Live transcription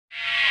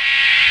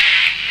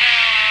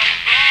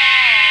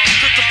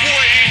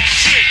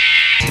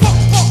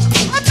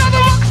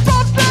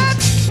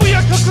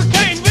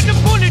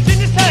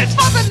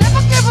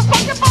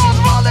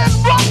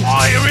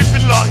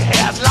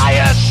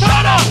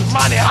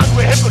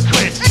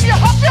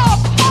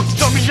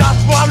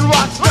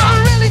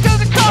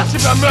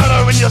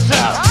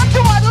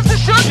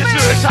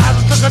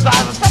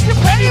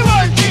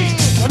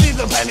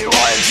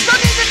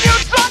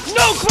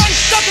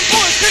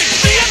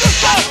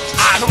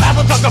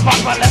Talk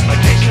about my last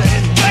vacation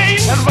in Spain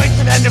and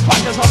racing and the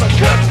fighters on the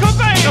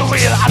Cobain. The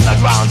real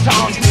underground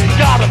town, you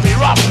gotta be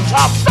rough and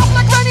tough. Stuff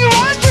like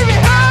Pennyroyal, we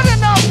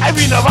heard enough.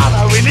 Every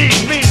Nirvana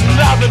release means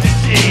another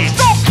disease.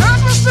 So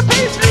Kurt, rest in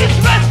peace, please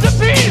rest in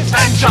peace.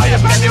 Enjoy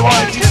your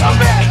Pennyroyal, keep on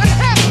bad and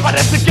heavy.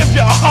 But if you give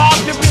you a heart,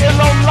 you'll be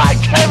alone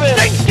like Kevin.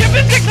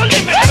 Thanksgiving, dicks are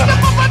living. And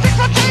the papa dicks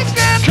are taken.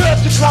 Kurt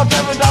to cloud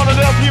heaven down on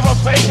earth, he was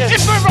faking.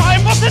 If we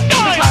rhyme, what's it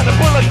done? The kind of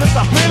bullets that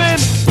are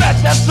feeling. Bad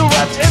that's to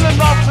rap in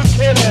enough to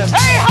kill him.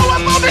 Hey, how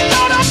about we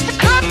shout out to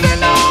Kurt, you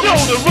know? Yo,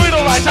 the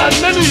reader right hand,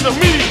 then either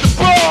me the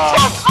boss.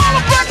 Fuck all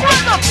of Black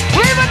Rhythm,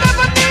 we will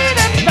never need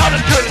it. Now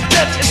that Kurt is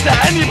dead, is there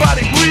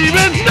anybody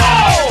grieving?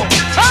 No!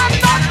 I'm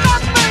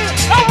not me.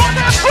 I want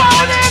to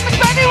drown in the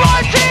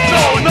Pennyroyal team.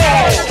 No,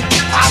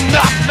 I'm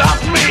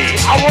not me.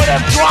 I would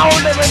have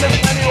drowned him in the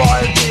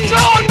Pennyroyal team.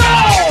 No, I'm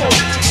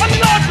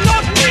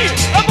not me.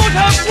 I would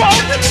have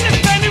drowned him in the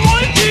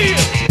Pennyroyal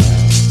team.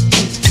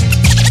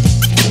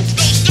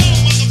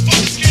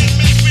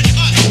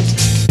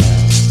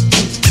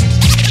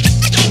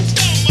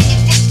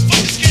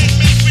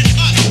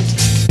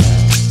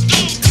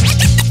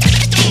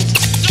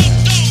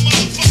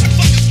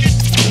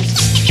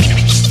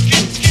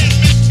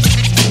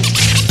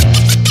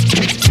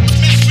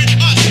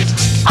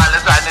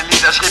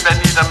 Schrieb er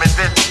nieder mit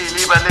Whisky,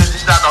 lieber lese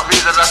ich dann auch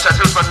wieder das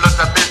Tattoo von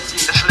Luther Bisky.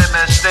 Eine schlimme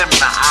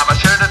Stimme, aber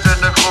schöne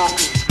dünne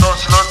Groupies.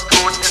 Los, Schluss,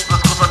 gut, ist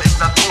bloß Gruß und ich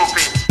das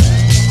Profis.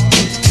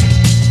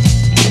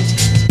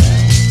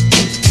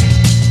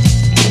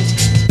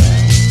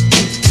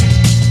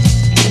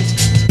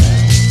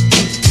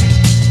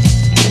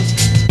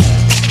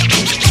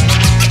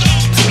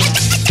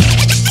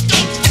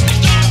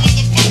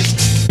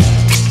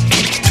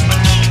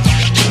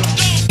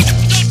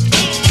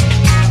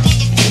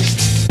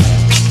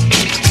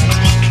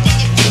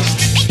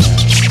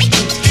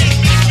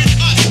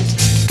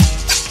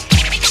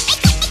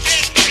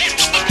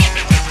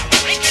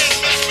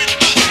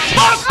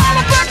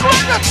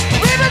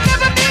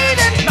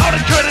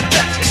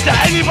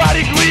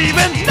 Anybody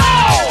grieving? No!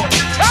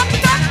 I'm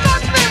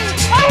not me!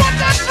 I want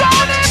that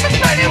drown him in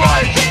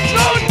Pennyroyal team!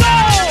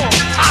 No!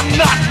 I'm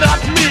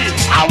not me!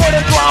 I would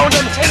have drowned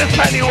him in his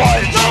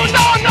Pennyroyal team!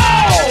 No!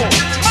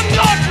 I'm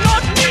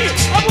not me!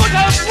 I would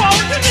have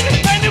drowned him in his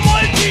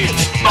Pennyroyal team!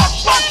 Fuck!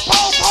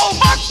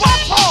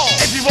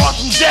 If he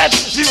wasn't dead,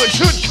 he would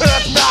shoot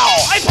Kurt now!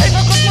 I pay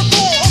for good for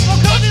four, for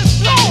Kurt is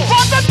slow!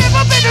 But I've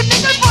never been a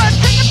nickel for a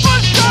ticket for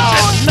a show!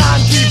 It's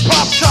 90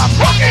 pop shop,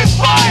 fucking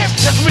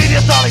 5! This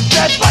media's darling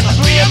dead, but the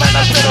 3 men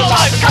are still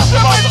alive.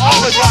 Customers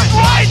always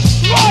right.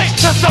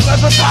 Just stop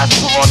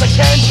advertising for what they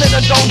can't say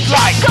and don't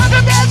like.